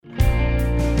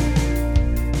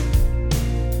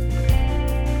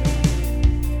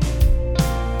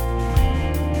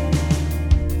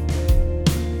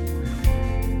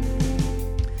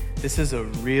This is a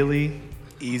really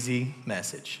easy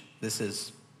message. This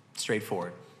is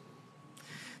straightforward.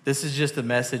 This is just a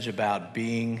message about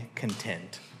being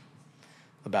content.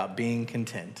 About being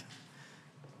content.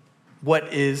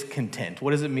 What is content?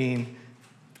 What does it mean,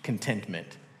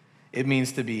 contentment? It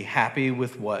means to be happy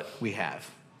with what we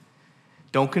have.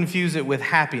 Don't confuse it with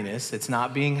happiness. It's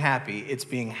not being happy. It's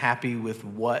being happy with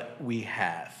what we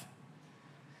have.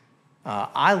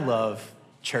 I love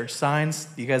church signs.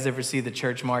 You guys ever see the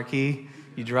church marquee?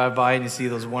 You drive by and you see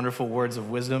those wonderful words of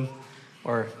wisdom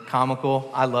or comical.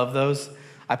 I love those.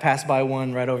 I pass by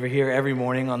one right over here every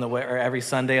morning on the way, or every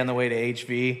Sunday on the way to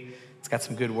HV. It's got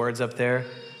some good words up there.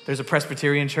 There's a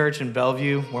Presbyterian church in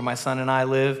Bellevue where my son and I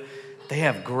live. They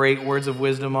have great words of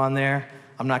wisdom on there.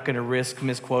 I'm not going to risk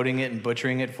misquoting it and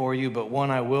butchering it for you, but one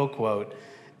I will quote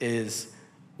is,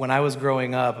 when I was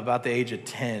growing up, about the age of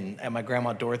 10, at my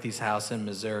grandma Dorothy's house in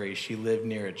Missouri, she lived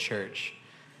near a church.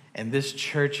 And this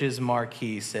church's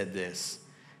marquee said this: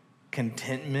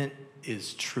 contentment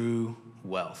is true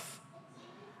wealth.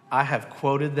 I have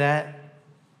quoted that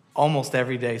almost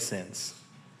every day since.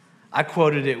 I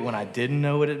quoted it when I didn't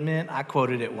know what it meant. I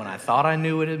quoted it when I thought I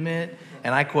knew what it meant.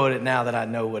 And I quote it now that I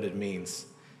know what it means.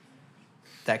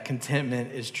 That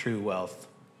contentment is true wealth.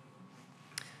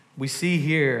 We see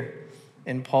here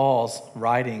in Paul's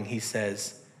writing, he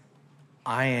says,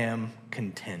 I am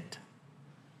content.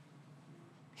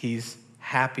 He's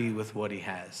happy with what he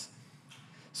has.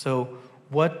 So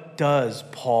what does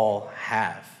Paul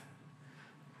have?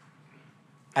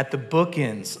 At the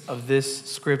bookends of this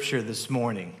scripture this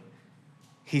morning,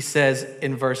 he says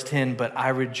in verse 10, but I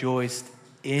rejoiced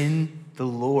in the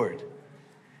Lord.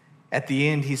 At the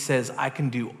end, he says, I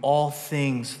can do all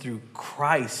things through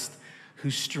Christ who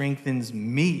strengthens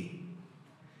me.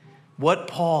 What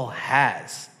Paul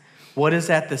has, what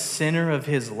is at the center of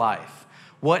his life,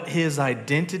 what his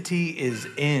identity is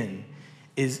in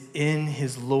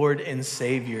his Lord and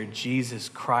Savior, Jesus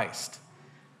Christ.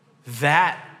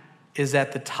 That is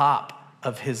at the top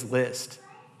of his list.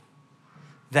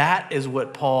 That is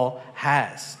what Paul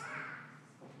has.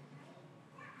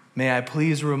 May I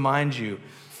please remind you,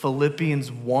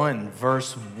 Philippians 1,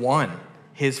 verse 1,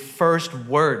 his first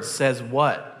word says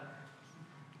what?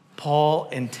 Paul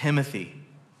and Timothy,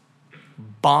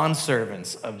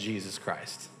 bondservants of Jesus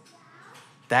Christ.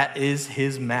 That is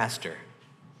his master.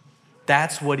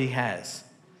 That's what he has.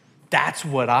 That's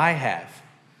what I have.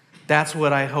 That's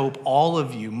what I hope all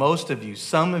of you, most of you,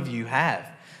 some of you have,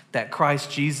 that Christ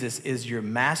Jesus is your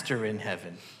master in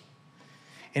heaven.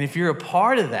 And if you're a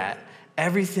part of that,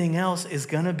 everything else is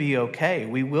going to be okay.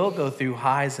 We will go through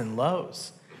highs and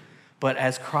lows. But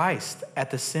as Christ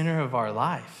at the center of our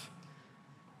life,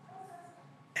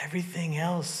 everything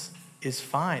else is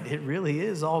fine. It really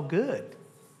is all good.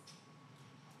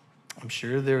 I'm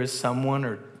sure there is someone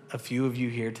or a few of you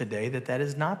here today that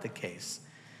is not the case,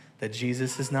 that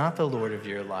Jesus is not the Lord of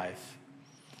your life.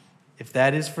 If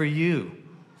that is for you,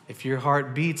 if your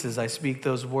heart beats as I speak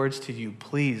those words to you,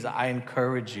 please, I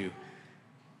encourage you,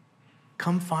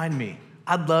 come find me.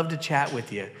 I'd love to chat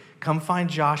with you. Come find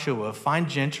Joshua, find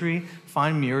Gentry,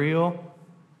 find Muriel,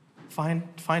 find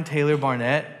Taylor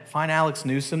Barnett, find Alex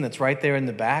Newsom that's right there in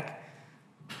the back.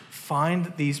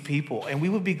 Find these people, and we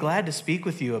would be glad to speak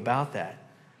with you about that.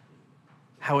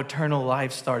 How eternal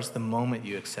life starts the moment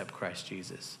you accept Christ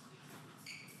Jesus.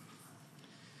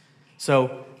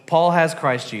 So Paul has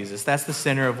Christ Jesus. That's the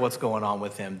center of what's going on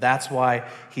with him. That's why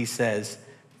he says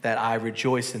that I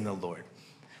rejoice in the Lord.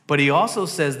 But he also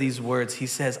says these words. He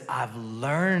says, I've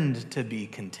learned to be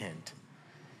content.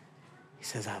 He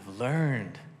says, I've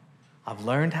learned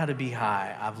how to be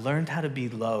high. I've learned how to be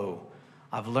low.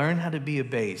 I've learned how to be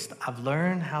abased. I've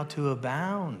learned how to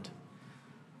abound.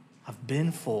 I've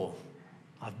been full.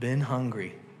 I've been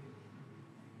hungry.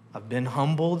 I've been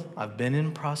humbled. I've been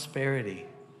in prosperity.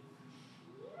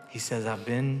 He says, I've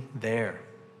been there.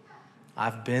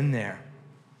 I've been there.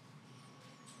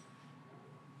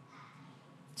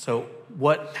 So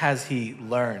what has he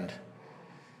learned?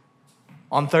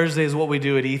 On Thursdays, what we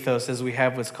do at Ethos is we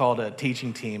have what's called a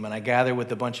teaching team, and I gather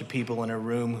with a bunch of people in a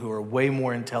room who are way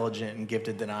more intelligent and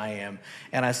gifted than I am.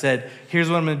 And I said, here's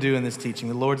what I'm going to do in this teaching.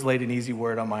 The Lord's laid an easy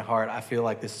word on my heart. I feel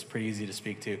like this is pretty easy to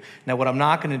speak to. Now, what I'm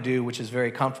not going to do, which is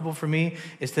very comfortable for me,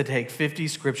 is to take 50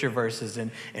 scripture verses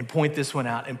and point this one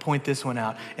out and point this one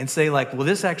out and say like, well,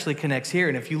 this actually connects here.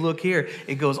 And if you look here,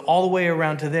 it goes all the way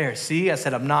around to there. See, I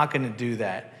said, I'm not going to do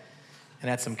that. And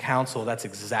at some counsel, that's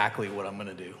exactly what I'm going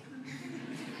to do.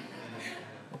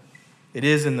 It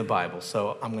is in the Bible,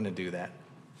 so I'm going to do that.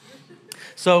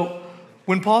 So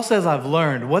when Paul says I've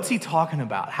learned, what's he talking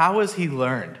about? How has he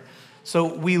learned?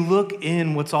 So we look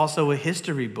in what's also a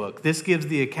history book. This gives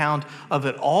the account of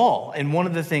it all. And one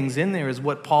of the things in there is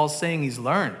what Paul's saying he's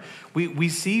learned. We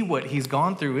see what he's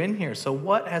gone through in here. So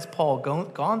what has Paul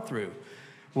gone through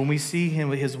when we see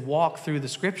his walk through the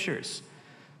scriptures?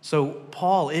 So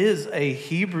Paul is a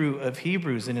Hebrew of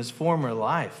Hebrews in his former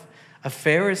life, a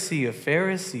Pharisee of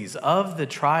Pharisees of the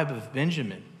tribe of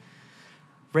Benjamin,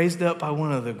 raised up by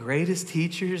one of the greatest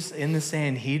teachers in the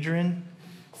Sanhedrin,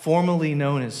 formerly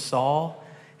known as Saul,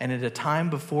 and at a time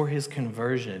before his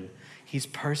conversion, he's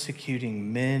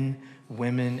persecuting men,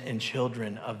 women, and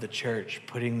children of the church,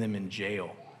 putting them in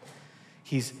jail.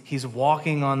 He's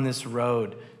walking on this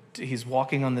road. He's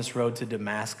walking on this road to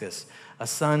Damascus. A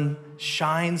sun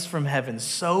shines from heaven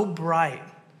so bright,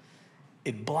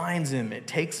 it blinds him. It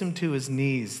takes him to his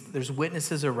knees. There's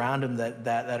witnesses around him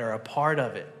that are a part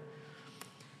of it.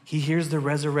 He hears the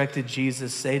resurrected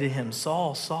Jesus say to him,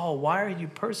 Saul, Saul, why are you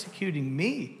persecuting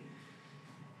me?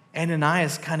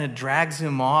 Ananias kind of drags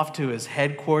him off to his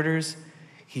headquarters.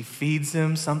 He feeds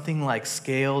him. Something like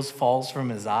scales falls from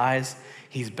his eyes.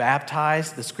 He's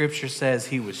baptized. The scripture says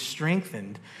he was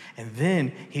strengthened. And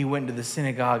then he went to the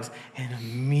synagogues and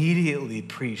immediately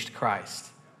preached Christ.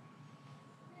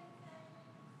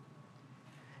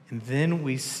 And then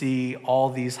we see all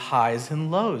these highs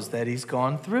and lows that he's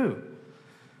gone through.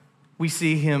 We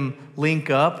see him link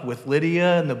up with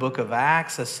Lydia in the book of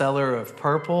Acts, a seller of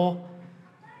purple.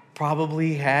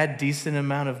 Probably had decent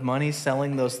amount of money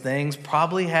selling those things.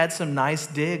 Probably had some nice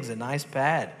digs, a nice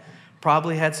pad.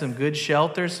 Probably had some good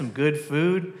shelter, some good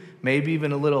food, maybe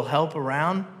even a little help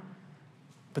around.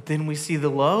 But then we see the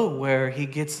low where he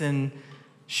gets in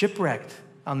shipwrecked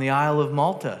on the Isle of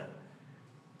Malta.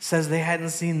 Says they hadn't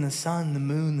seen the sun, the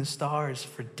moon, the stars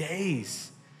for days.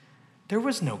 There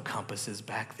was no compasses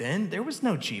back then. There was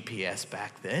no GPS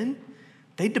back then.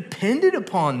 They depended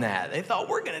upon that. They thought,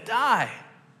 we're going to die.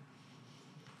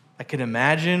 I can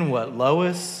imagine what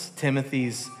Lois,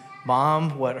 Timothy's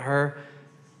mom, what her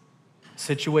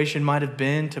situation might have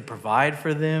been to provide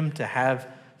for them, to have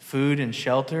food and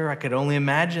shelter. I could only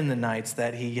imagine the nights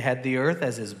that he had the earth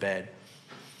as his bed,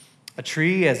 a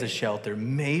tree as a shelter,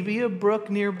 maybe a brook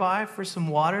nearby for some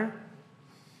water.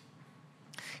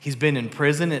 He's been in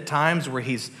prison at times where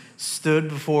he's stood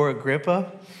before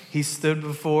Agrippa. He's stood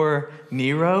before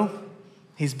Nero.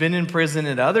 He's been in prison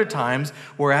at other times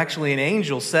where actually an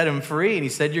angel set him free and he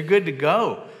said, you're good to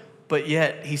go. But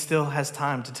yet he still has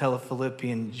time to tell a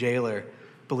Philippian jailer,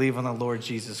 believe on the Lord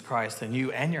Jesus Christ and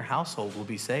you and your household will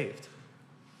be saved.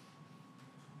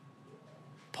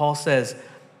 Paul says,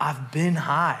 I've been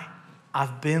high.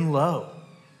 I've been low.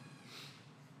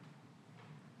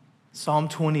 Psalm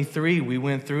 23, we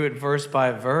went through it verse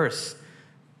by verse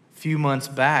a few months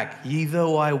back. Ye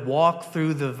though I walk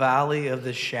through the valley of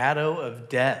the shadow of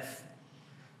death,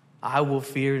 I will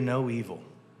fear no evil.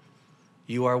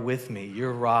 You are with me,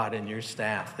 your rod and your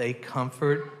staff, they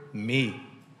comfort me.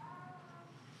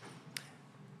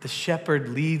 The shepherd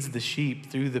leads the sheep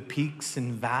through the peaks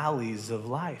and valleys of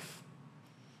life,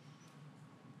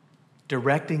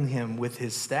 directing him with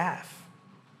his staff.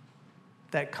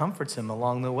 That comforts him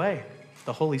along the way.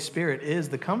 The Holy Spirit is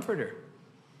the comforter.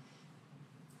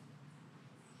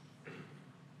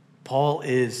 Paul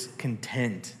is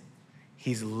content.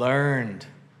 He's learned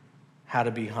how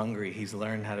to be hungry. He's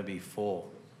learned how to be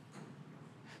full.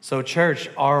 So, church,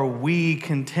 are we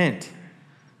content?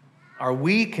 Are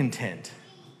we content?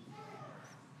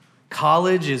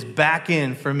 College is back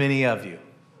in for many of you.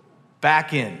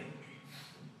 Back in.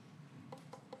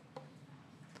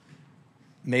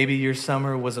 Maybe your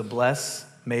summer was a bless.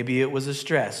 Maybe it was a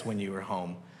stress when you were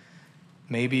home.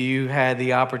 Maybe you had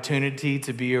the opportunity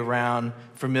to be around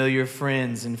familiar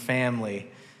friends and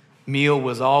family. Meal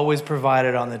was always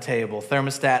provided on the table.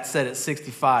 Thermostat set at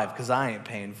 65 because I ain't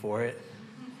paying for it.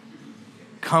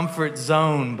 Comfort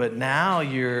zone, but now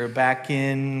you're back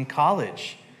in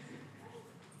college.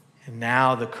 And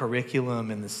now the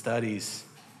curriculum and the studies.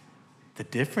 The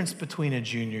difference between a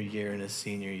junior year and a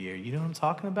senior year. You know what I'm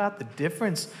talking about? The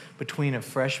difference between a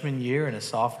freshman year and a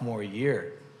sophomore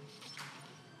year.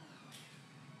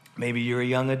 Maybe you're a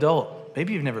young adult.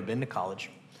 Maybe you've never been to college.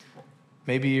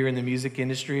 Maybe you're in the music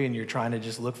industry and you're trying to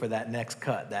just look for that next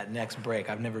cut, that next break.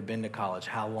 I've never been to college.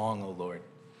 How long, oh Lord?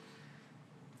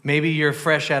 Maybe you're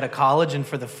fresh out of college and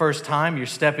for the first time you're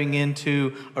stepping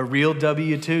into a real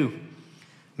W-2.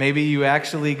 Maybe you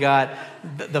actually got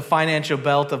the financial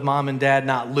belt of mom and dad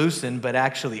not loosened, but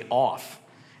actually off.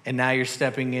 And now you're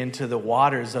stepping into the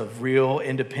waters of real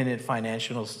independent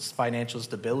financial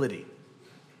stability.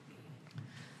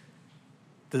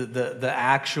 The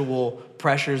actual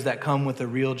pressures that come with a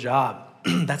real job.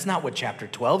 That's not what chapter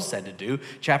 12 said to do.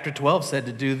 Chapter 12 said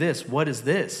to do this. What is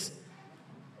this?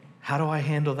 How do I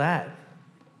handle that?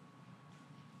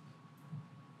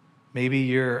 Maybe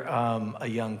you're a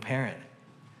young parent.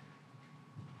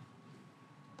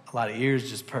 A lot of ears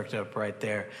just perked up right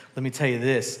there. Let me tell you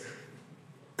this.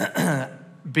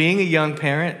 Being a young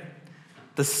parent,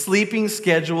 the sleeping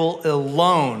schedule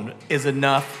alone is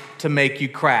enough to make you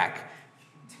crack.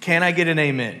 Can I get an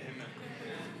amen?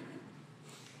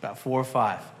 About 4 or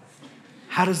 5.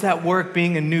 How does that work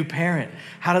being a new parent?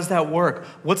 How does that work?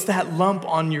 What's that lump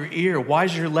on your ear? Why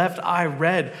is your left eye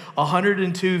red?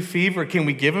 102 fever. Can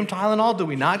we give him Tylenol? Do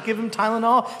we not give him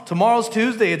Tylenol? Tomorrow's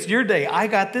Tuesday. It's your day. I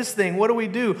got this thing. What do we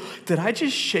do? Did I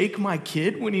just shake my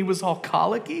kid when he was all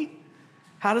colicky?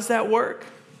 How does that work?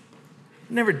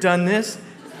 Never done this.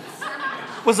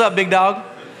 What's up, big dog?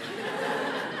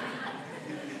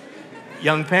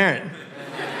 Young parent.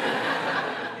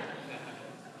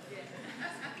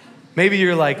 Maybe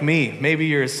you're like me. Maybe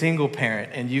you're a single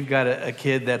parent and you've got a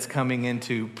kid that's coming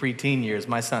into preteen years.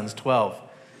 My son's 12.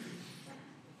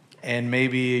 And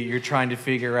maybe you're trying to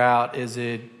figure out, is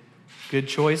it good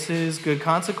choices, good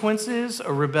consequences,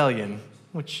 or rebellion?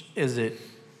 Which is it?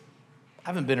 I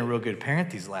haven't been a real good parent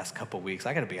these last couple weeks.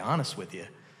 I got to be honest with you.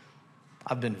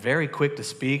 I've been very quick to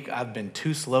speak. I've been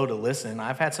too slow to listen.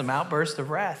 I've had some outbursts of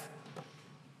wrath.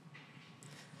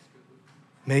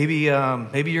 Maybe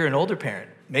you're an older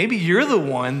parent. Maybe you're the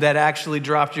one that actually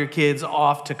dropped your kids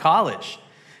off to college.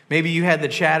 Maybe you had the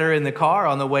chatter in the car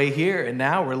on the way here, and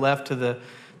now we're left to the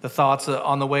thoughts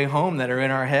on the way home that are in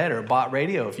our head, or bot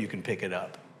radio if you can pick it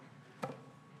up.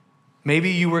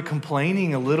 Maybe you were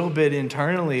complaining a little bit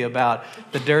internally about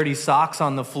the dirty socks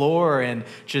on the floor and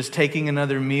just taking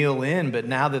another meal in, but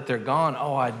now that they're gone,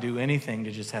 oh, I'd do anything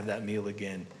to just have that meal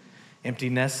again. Empty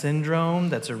nest syndrome,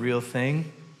 that's a real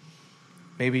thing.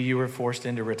 Maybe you were forced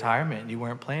into retirement and you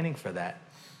weren't planning for that.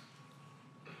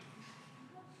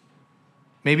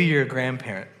 Maybe you're a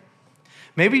grandparent.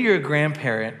 Maybe you're a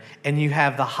grandparent and you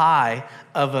have the high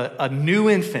of a new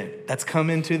infant that's come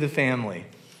into the family,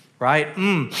 right?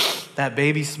 That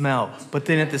baby smell. But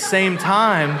then at the same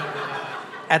time,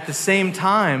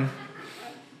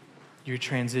 you're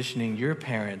transitioning your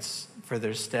parents for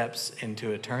their steps into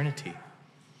eternity.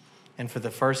 And for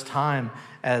the first time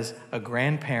as a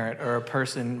grandparent or a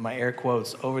person, my air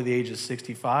quotes, over the age of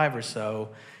 65 or so,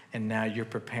 and now you're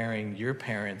preparing your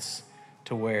parents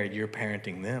to where you're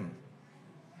parenting them.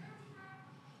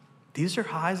 These are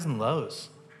highs and lows.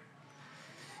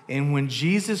 And when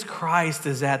Jesus Christ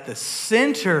is at the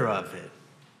center of it,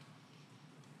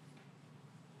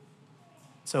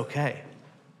 it's okay.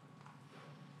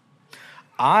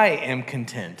 I am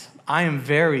content. I am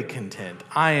very content.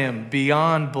 I am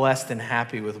beyond blessed and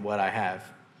happy with what I have.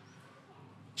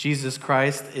 Jesus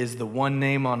Christ is the one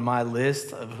name on my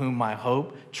list of whom my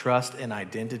hope, trust, and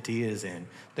identity is in.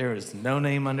 There is no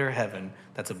name under heaven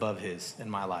that's above his in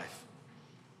my life.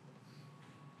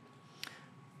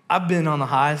 I've been on the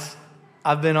highs.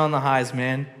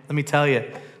 Man. Let me tell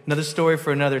you, another story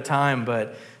for another time,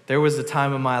 but there was a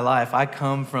time in my life. I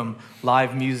come from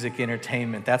live music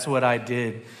entertainment. That's what I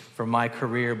did for my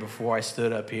career before I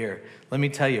stood up here. Let me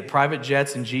tell you, private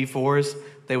jets and G4s,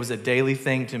 they was a daily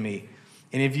thing to me.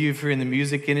 Any of you, if you're in the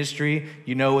music industry,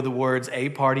 you know the words A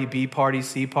party, B party,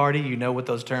 C party. You know what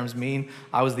those terms mean.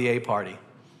 I was the A party.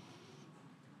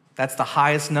 That's the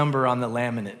highest number on the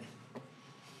laminate.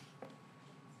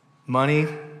 Money,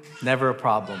 never a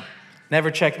problem.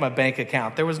 Never checked my bank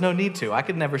account. There was no need to. I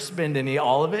could never spend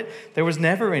all of it. There was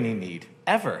never any need,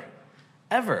 ever.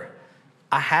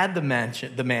 I had the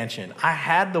mansion. I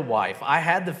had the wife. I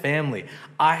had the family.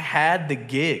 I had the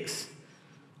gigs.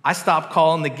 I stopped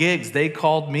calling the gigs. They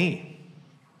called me.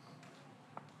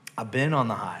 I've been on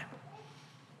the high.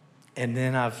 And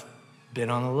then I've been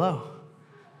on the low.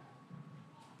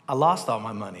 I lost all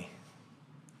my money.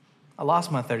 I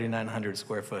lost my 3,900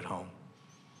 square foot home.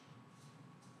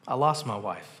 I lost my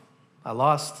wife. I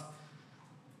lost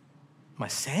my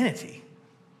sanity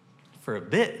for a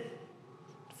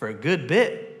good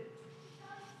bit.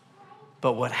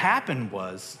 But what happened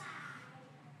was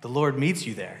the Lord meets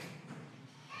you there.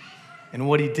 And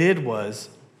what he did was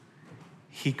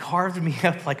he carved me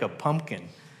up like a pumpkin.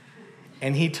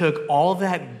 And he took all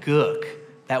that gook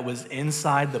that was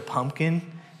inside the pumpkin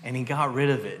and he got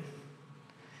rid of it.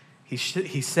 He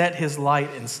set his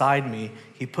light inside me.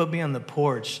 He put me on the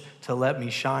porch to let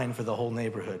me shine for the whole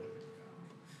neighborhood.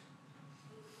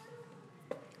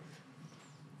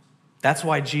 That's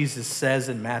why Jesus says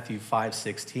in Matthew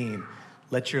 5:16,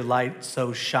 "Let your light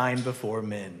so shine before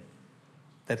men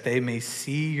that they may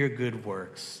see your good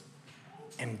works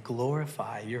and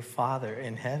glorify your Father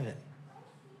in heaven."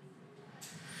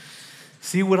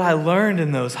 See, what I learned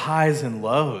in those highs and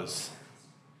lows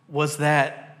was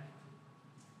that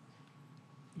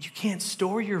you can't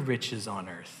store your riches on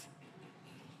earth.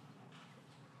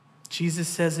 Jesus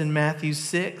says in Matthew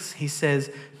 6, he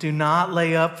says, do not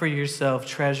lay up for yourself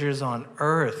treasures on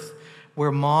earth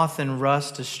where moth and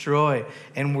rust destroy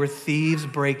and where thieves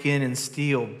break in and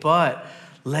steal, but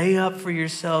lay up for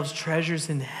yourselves treasures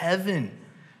in heaven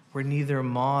where neither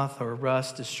moth or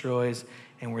rust destroys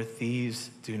and where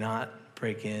thieves do not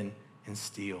break in and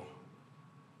steal.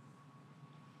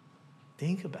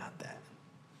 Think about that.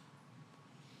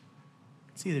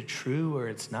 It's either true or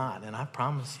it's not, and I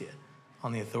promise you,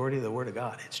 on the authority of the Word of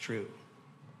God, it's true.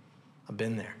 I've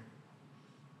been there.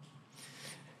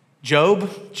 Job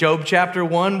chapter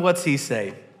 1, what's he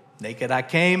say? Naked I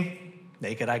came,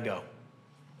 naked I go.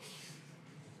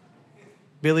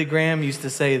 Billy Graham used to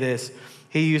say this.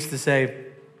 He used to say,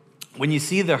 when you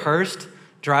see the hearse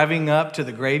driving up to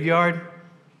the graveyard,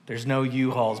 there's no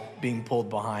U-Hauls being pulled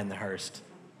behind the hearse.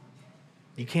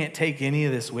 You can't take any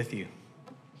of this with you.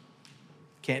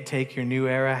 Can't take your New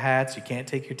Era hats, you can't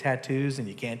take your tattoos, and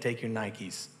you can't take your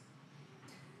Nikes.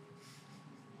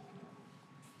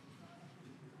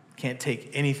 Can't take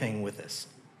anything with us.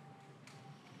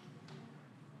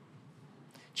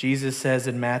 Jesus says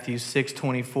in Matthew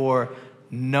 6:24,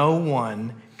 no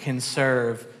one can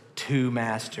serve two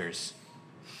masters.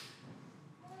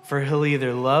 For he'll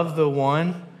either love the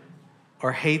one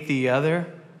or hate the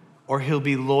other, or he'll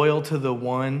be loyal to the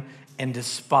one and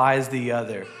despise the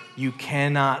other. You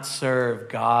cannot serve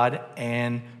God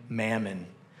and mammon.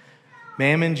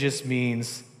 Mammon just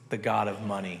means the god of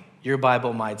money. Your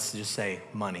Bible might just say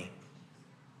money.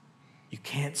 You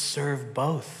can't serve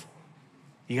both.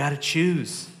 You got to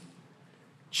choose.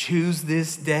 Choose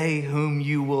this day whom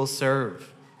you will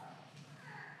serve.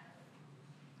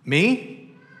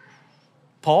 Me?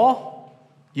 Paul?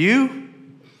 You?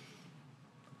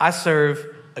 I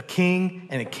serve a king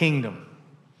and a kingdom.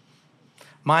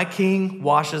 My king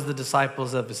washes the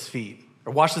disciples of his feet,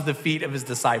 or washes the feet of his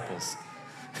disciples.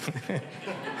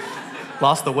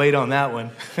 Lost the weight on that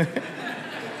one.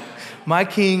 My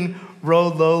king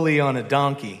rode lowly on a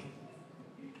donkey.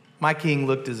 My king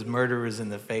looked his murderers in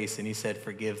the face and he said,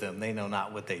 forgive them, they know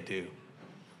not what they do.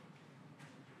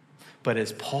 But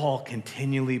as Paul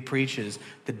continually preaches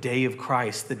the day of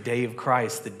Christ, the day of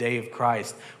Christ, the day of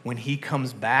Christ, when he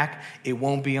comes back, it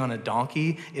won't be on a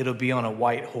donkey, it'll be on a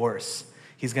white horse.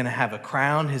 He's going to have a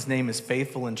crown. His name is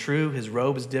Faithful and True. His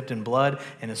robe is dipped in blood,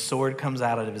 and a sword comes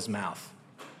out of his mouth.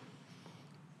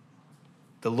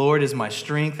 The Lord is my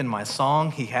strength and my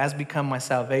song. He has become my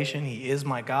salvation. He is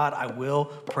my God. I will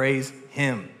praise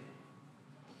him.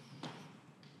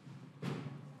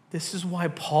 This is why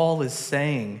Paul is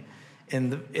saying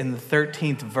in the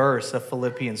 13th verse of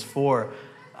Philippians 4,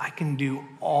 I can do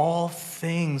all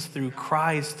things through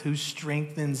Christ who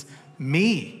strengthens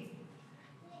me.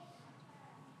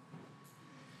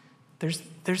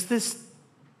 There's this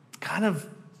kind of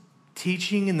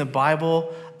teaching in the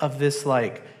Bible of this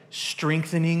like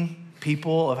strengthening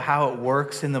people, of how it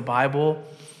works in the Bible.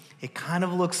 It kind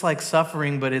of looks like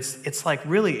suffering, but it's like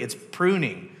really it's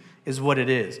pruning is what it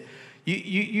is.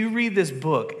 You read this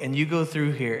book and you go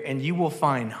through here and you will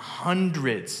find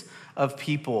hundreds of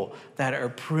people that are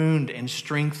pruned and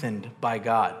strengthened by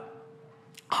God.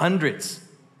 Hundreds.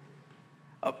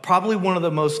 Probably one of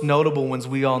the most notable ones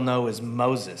we all know is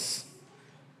Moses.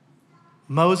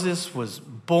 Moses was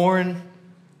born,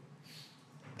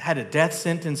 had a death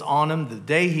sentence on him the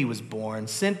day he was born,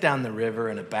 sent down the river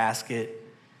in a basket,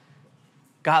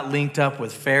 got linked up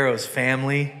with Pharaoh's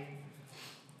family,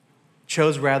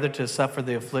 chose rather to suffer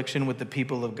the affliction with the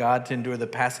people of God, to endure the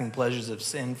passing pleasures of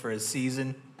sin for a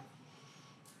season.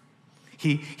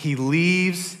 He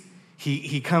leaves.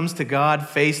 He comes to God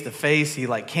face to face. He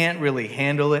can't really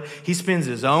handle it. He spends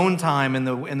his own time in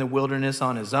the wilderness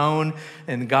on his own.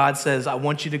 And God says, I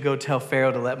want you to go tell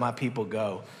Pharaoh to let my people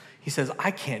go. He says, I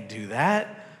can't do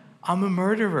that. I'm a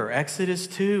murderer. Exodus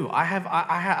 2.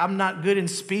 I'm not good in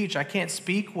speech. I can't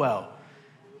speak well.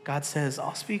 God says,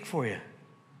 I'll speak for you.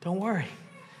 Don't worry.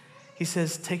 He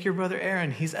says, take your brother Aaron.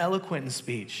 He's eloquent in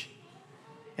speech.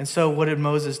 And so what did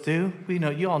Moses do?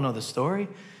 You all know the story.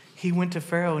 He went to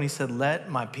Pharaoh and he said,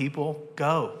 let my people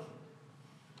go.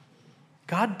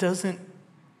 God doesn't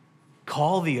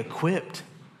call the equipped.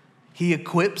 He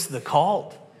equips the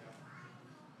called.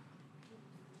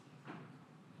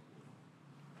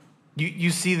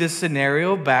 You see this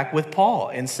scenario back with Paul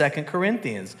in 2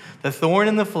 Corinthians. The thorn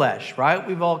in the flesh, right?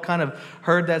 We've all kind of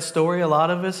heard that story, a lot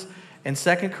of us. In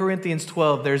 2 Corinthians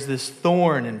 12, there's this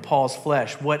thorn in Paul's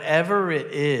flesh. Whatever it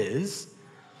is,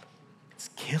 it's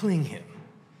killing him.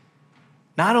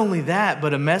 Not only that,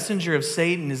 but a messenger of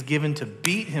Satan is given to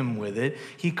beat him with it.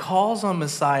 He calls on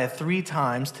Messiah 3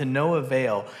 times to no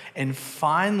avail. And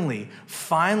finally,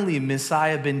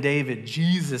 Messiah ben David,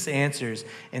 Jesus, answers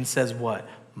and says what?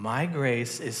 My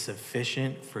grace is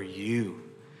sufficient for you.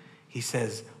 He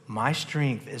says, my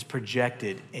strength is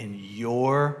projected in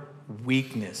your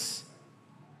weakness.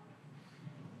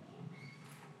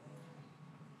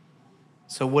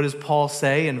 So what does Paul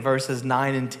say in verses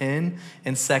 9 and 10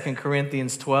 in 2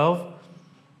 Corinthians 12?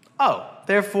 Oh,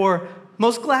 therefore,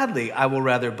 most gladly I will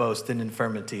rather boast in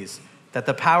infirmities, that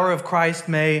the power of Christ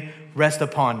may rest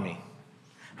upon me.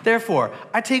 Therefore,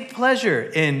 I take pleasure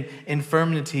in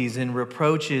infirmities, in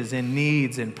reproaches, in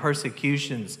needs, in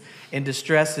persecutions, in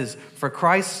distresses for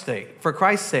Christ's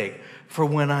sake. For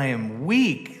when I am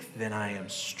weak, then I am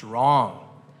strong.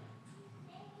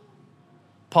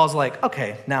 Paul's like,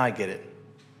 okay, now I get it.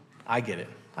 I get it.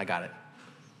 I got it.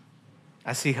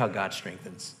 I see how God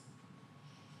strengthens.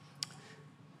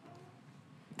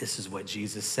 This is what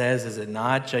Jesus says, is it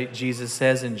not? Jesus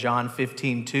says in John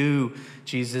 15:2,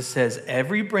 Jesus says,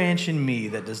 every branch in me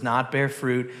that does not bear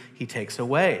fruit, he takes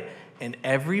away. And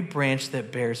every branch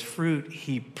that bears fruit,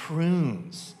 he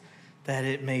prunes, that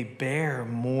it may bear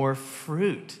more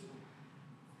fruit.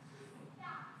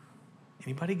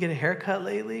 Anybody get a haircut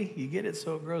lately? You get it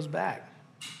so it grows back.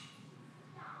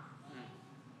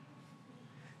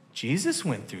 Jesus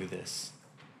went through this.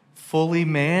 Fully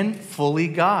man, fully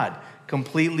God.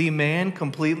 Completely man,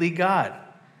 completely God.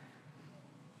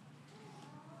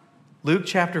 Luke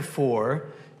chapter 4,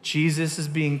 Jesus is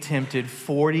being tempted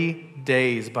 40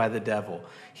 days by the devil.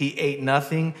 He ate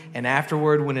nothing, and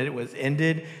afterward, when it was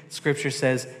ended, Scripture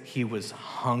says he was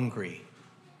hungry.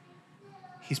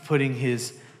 He's putting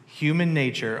his human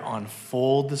nature on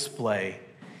full display.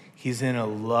 He's in a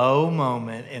low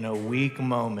moment, in a weak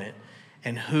moment,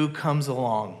 and who comes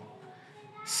along?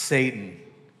 Satan,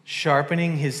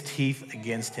 sharpening his teeth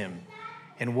against him.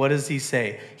 And what does he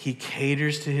say? He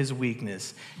caters to his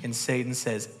weakness. And Satan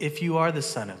says, if you are the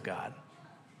Son of God,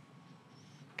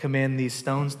 command these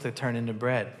stones to turn into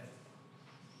bread.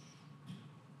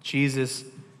 Jesus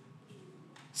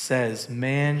says,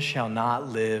 man shall not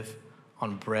live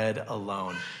on bread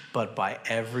alone, but by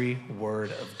every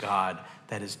word of God.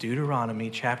 That is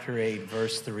Deuteronomy chapter 8,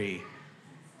 verse 3.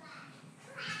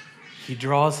 He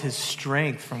draws his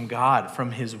strength from God,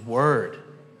 from his word.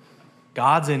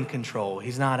 God's in control.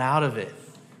 He's not out of it.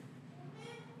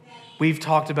 We've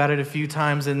talked about it a few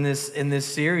times in this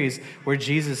series where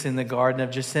Jesus in the Garden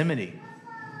of Gethsemane.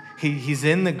 He's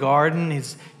in the garden.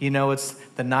 It's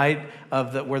the night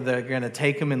where they're going to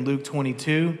take him in Luke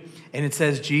 22. And it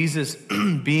says Jesus,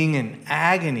 being in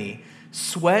agony,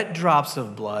 sweat drops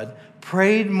of blood,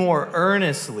 prayed more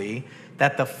earnestly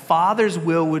that the Father's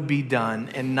will would be done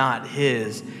and not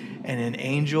his. And an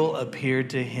angel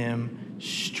appeared to him,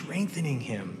 strengthening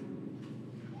him.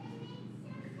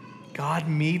 God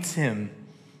meets him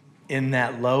in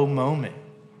that low moment,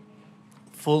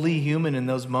 fully human in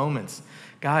those moments.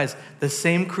 Guys, the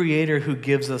same Creator who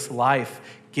gives us life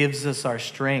gives us our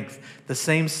strength. The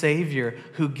same Savior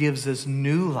who gives us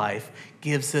new life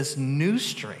gives us new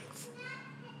strength.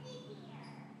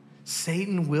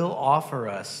 Satan will offer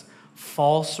us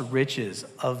false riches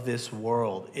of this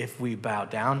world if we bow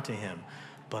down to him.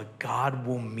 But God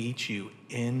will meet you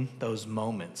in those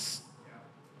moments.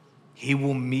 He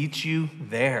will meet you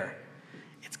there.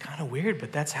 It's kind of weird,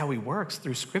 but that's how he works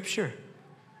through Scripture.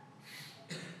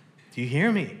 Do you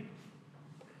hear me?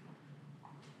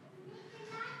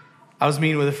 I was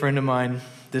meeting with a friend of mine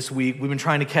this week. We've been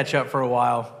trying to catch up for a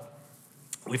while.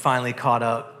 We finally caught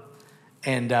up.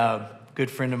 And good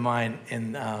friend of mine,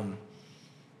 and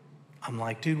I'm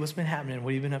like, dude, what's been happening?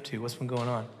 What have you been up to? What's been going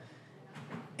on?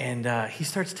 And he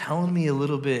starts telling me a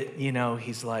little bit,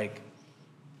 he's like,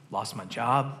 lost my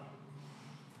job.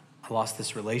 I lost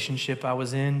this relationship I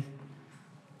was in.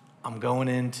 I'm going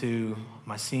into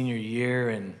my senior year,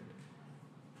 and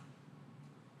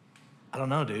I don't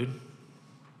know, dude.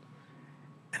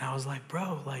 And I was like,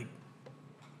 bro,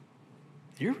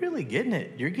 you're really getting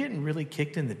it. You're getting really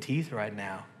kicked in the teeth right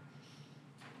now.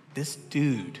 This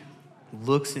dude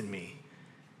looks at me,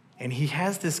 and he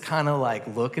has this kind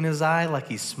of look in his eye, like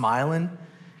he's smiling,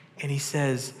 and he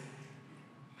says,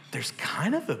 there's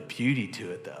kind of a beauty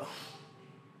to it, though.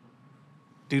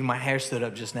 Dude, my hair stood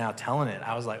up just now telling it.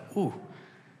 I was like, ooh,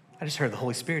 I just heard the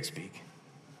Holy Spirit speak.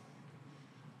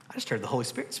 I just heard the Holy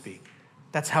Spirit speak.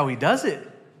 That's how he does it.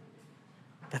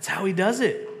 That's how he does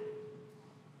it.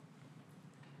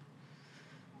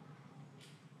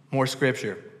 More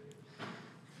scripture.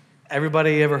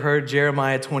 Everybody ever heard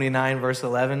Jeremiah 29, verse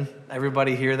 11?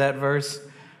 Everybody hear that verse?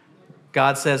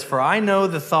 God says, "For I know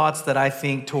the thoughts that I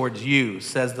think towards you,"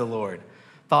 says the Lord.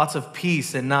 "Thoughts of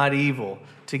peace and not evil,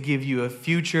 to give you a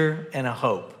future and a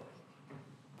hope."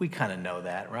 We kind of know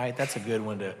that, right? That's a good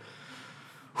one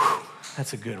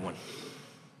that's a good one.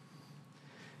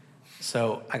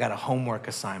 So I got a homework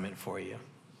assignment for you.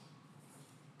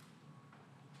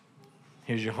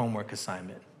 Here's your homework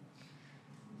assignment.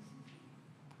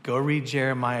 Go read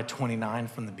Jeremiah 29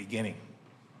 from the beginning.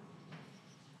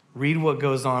 Read what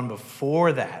goes on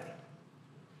before that.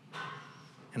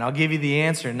 And I'll give you the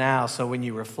answer now, so when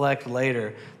you reflect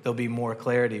later, there'll be more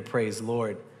clarity, praise the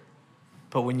Lord.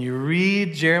 But when you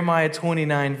read Jeremiah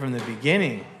 29 from the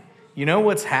beginning, you know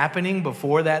what's happening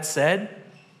before that said?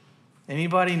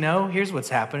 Anybody know? Here's what's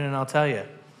happening, and I'll tell you.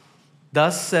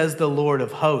 "Thus says the Lord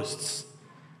of hosts,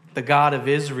 the God of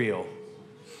Israel,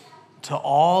 to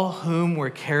all whom were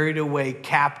carried away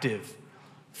captive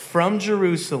from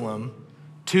Jerusalem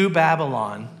to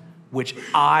Babylon, which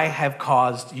I have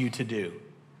caused you to do."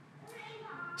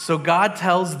 So God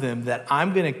tells them that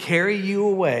I'm going to carry you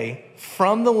away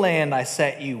from the land I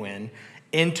set you in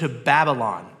into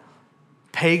Babylon,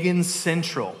 pagan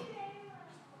central,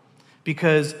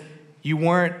 because you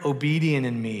weren't obedient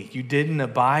in me. You didn't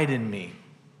abide in me.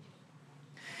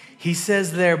 He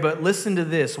says there, but listen to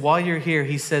this. While you're here,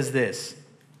 he says this: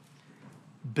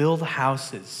 "Build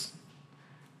houses,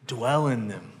 dwell in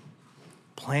them,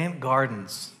 plant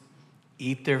gardens,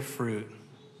 eat their fruit,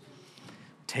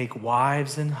 take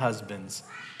wives and husbands,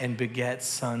 and beget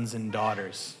sons and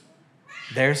daughters.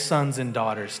 Their sons and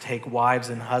daughters take wives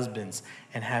and husbands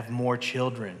and have more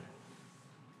children,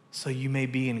 so you may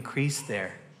be increased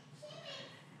there."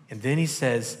 And then he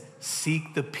says,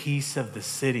 "Seek the peace of the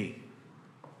city,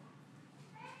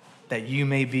 that you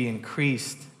may be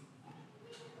increased,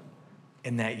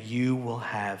 and that you will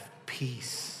have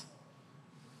peace."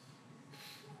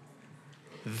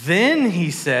 Then he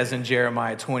says in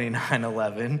Jeremiah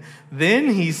 29:11,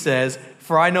 then he says,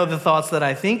 "For I know the thoughts that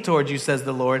I think toward you, says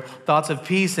the Lord, thoughts of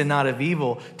peace and not of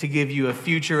evil, to give you a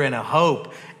future and a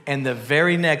hope." And the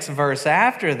very next verse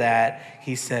after that,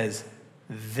 he says,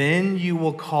 "Then you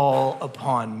will call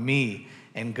upon me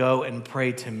and go and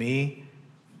pray to me,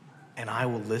 and I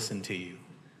will listen to you."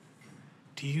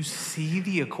 Do you see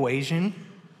the equation?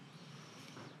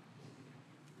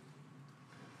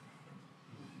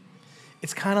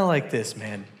 It's kind of like this,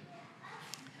 man.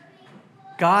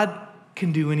 God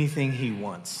can do anything he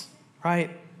wants, right?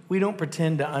 We don't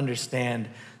pretend to understand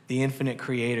the infinite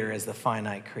creator as the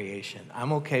finite creation.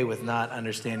 I'm okay with not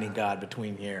understanding God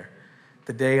between here.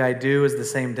 The day I do is the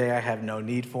same day I have no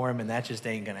need for him, and that just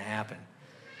ain't going to happen.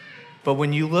 But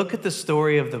when you look at the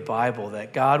story of the Bible,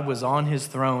 that God was on his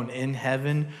throne in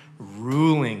heaven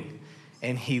ruling,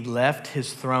 and he left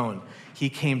his throne. He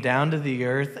came down to the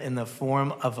earth in the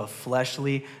form of a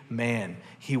fleshly man.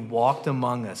 He walked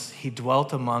among us. He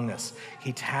dwelt among us.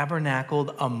 He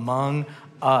tabernacled among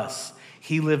us.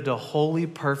 He lived a holy,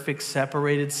 perfect,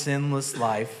 separated, sinless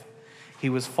life. He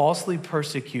was falsely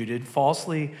persecuted,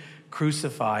 falsely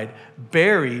crucified,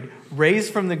 buried,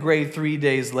 raised from the grave 3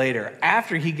 days later,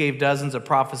 after he gave dozens of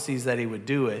prophecies that he would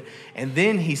do it. And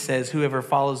then he says, "Whoever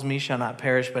follows me shall not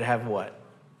perish, but have" what?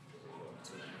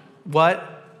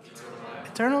 What?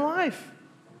 Eternal life.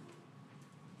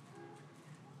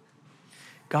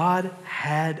 God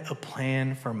had a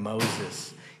plan for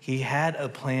Moses. He had a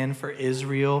plan for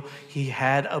Israel. He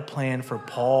had a plan for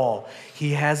Paul.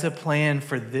 He has a plan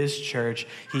for this church.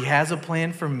 He has a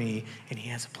plan for me, and he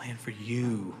has a plan for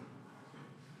you.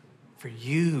 For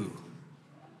you.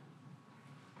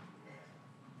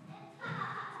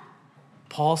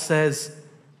 Paul says,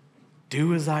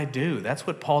 "Do as I do." That's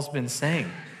what Paul's been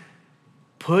saying.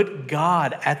 Put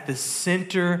God at the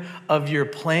center of your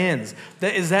plans.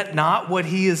 Is that not what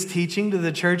he is teaching to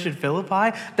the church at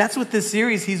Philippi? That's what this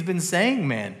series he's been saying,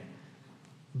 man.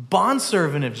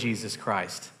 Bondservant of Jesus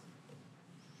Christ.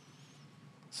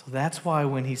 So that's why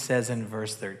when he says in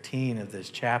verse 13 of this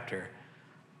chapter,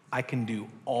 "I can do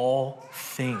all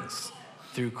things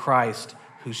through Christ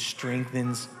who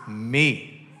strengthens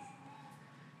me."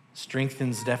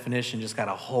 Strengthens definition just got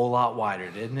a whole lot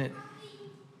wider, didn't it?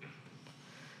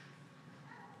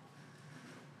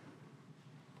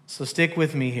 So stick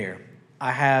with me here.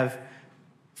 I have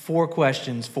 4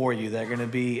 questions for you that are going to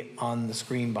be on the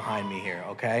screen behind me here,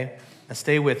 okay? Now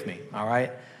stay with me, all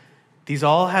right? These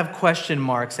all have question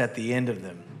marks at the end of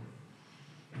them.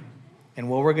 And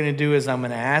what we're going to do is I'm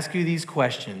going to ask you these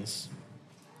questions.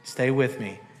 Stay with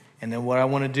me. And then what I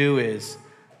want to do is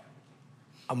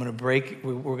we're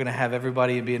going to have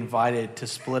everybody be invited to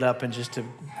split up in just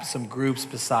some groups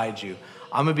beside you.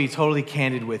 I'm going to be totally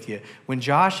candid with you. When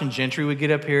Josh and Gentry would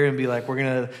get up here and be like, we're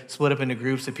going to split up into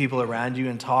groups of people around you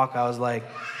and talk, I was like,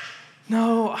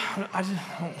 no, I just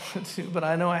don't want to, but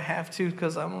I know I have to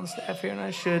because I'm on staff here and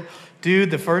I should.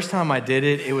 Dude, the first time I did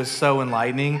it, it was so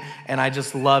enlightening and I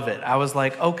just love it. I was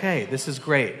like, okay, this is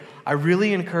great. I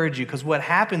really encourage you because what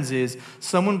happens is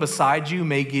someone beside you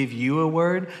may give you a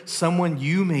word, someone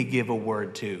you may give a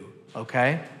word to,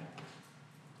 okay?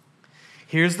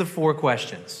 Here's the 4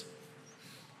 questions.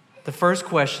 The first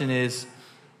question is,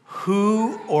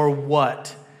 who or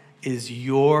what is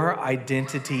your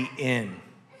identity in?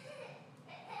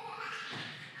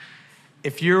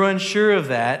 If you're unsure of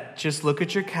that, just look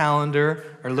at your calendar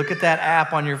or look at that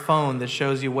app on your phone that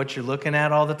shows you what you're looking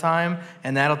at all the time,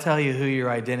 and that'll tell you who your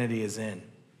identity is in.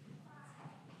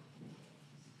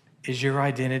 Is your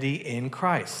identity in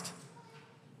Christ,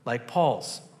 like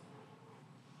Paul's?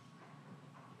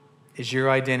 Is your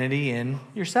identity in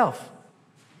yourself?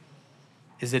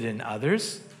 Is it in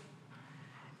others?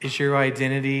 Is your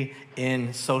identity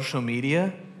in social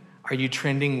media? Are you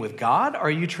trending with God or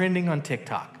are you trending on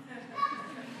TikTok?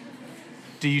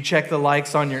 Do you check the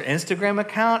likes on your Instagram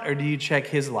account or do you check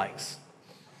his likes?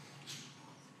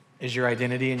 Is your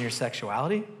identity in your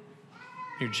sexuality?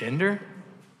 Your gender?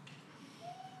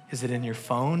 Is it in your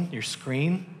phone, your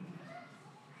screen?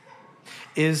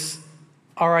 Is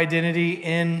our identity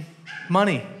in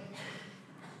money,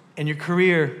 in your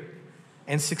career,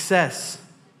 and success?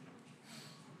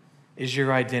 Is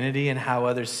your identity in how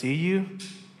others see you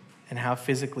and how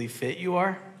physically fit you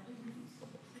are?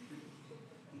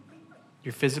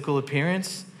 Your physical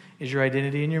appearance? Is your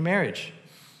identity in your marriage?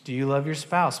 Do you love your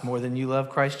spouse more than you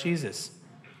love Christ Jesus?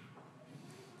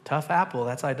 Tough apple,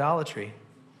 that's idolatry.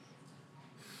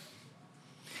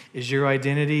 Is your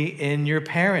identity in your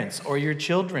parents or your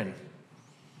children?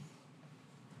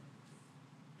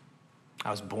 I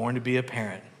was born to be a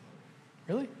parent.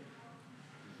 Really?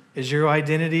 Is your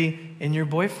identity in your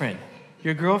boyfriend,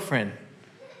 your girlfriend,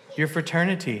 your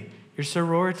fraternity, your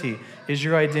sorority? Is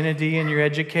your identity in your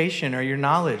education or your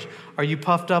knowledge? Are you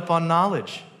puffed up on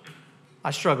knowledge?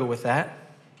 I struggle with that.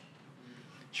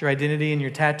 Is your identity in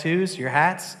your tattoos, your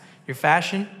hats, your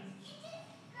fashion?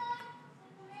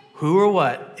 Who or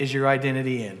what is your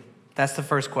identity in? That's the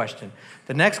first question.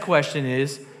 The next question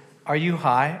is, are you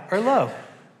high or low?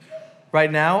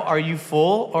 Right now, are you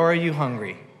full or are you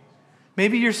hungry?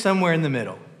 Maybe you're somewhere in the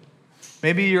middle.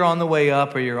 Maybe you're on the way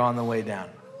up or you're on the way down.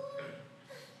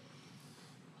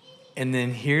 And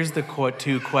then here's the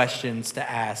 2 questions to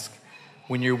ask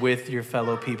when you're with your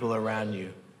fellow people around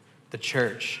you, the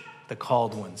church, the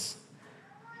called ones.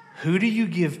 Who do you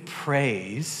give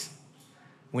praise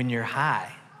when you're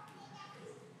high?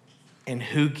 And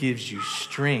who gives you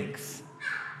strength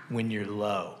when you're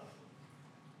low?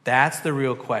 That's the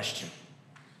real question.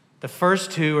 The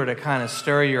first 2 are to kind of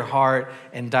stir your heart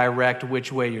and direct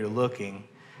which way you're looking.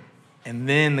 And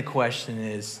then the question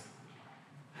is,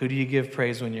 who do you give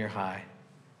praise when you're high?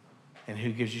 And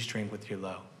who gives you strength when you're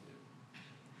low?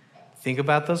 Think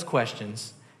about those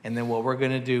questions. And then what we're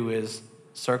going to do is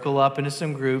circle up into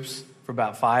some groups for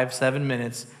about 5-7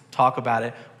 minutes, talk about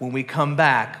it. When we come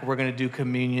back, we're going to do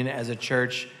communion as a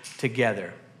church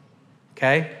together.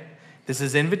 Okay? This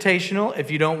is invitational. If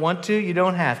you don't want to, you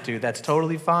don't have to. That's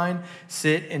totally fine.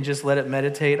 Sit and just let it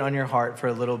meditate on your heart for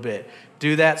a little bit.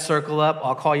 Do that, circle up.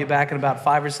 I'll call you back in about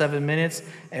 5 or 7 minutes,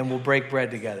 and we'll break bread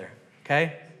together.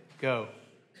 Okay? Go.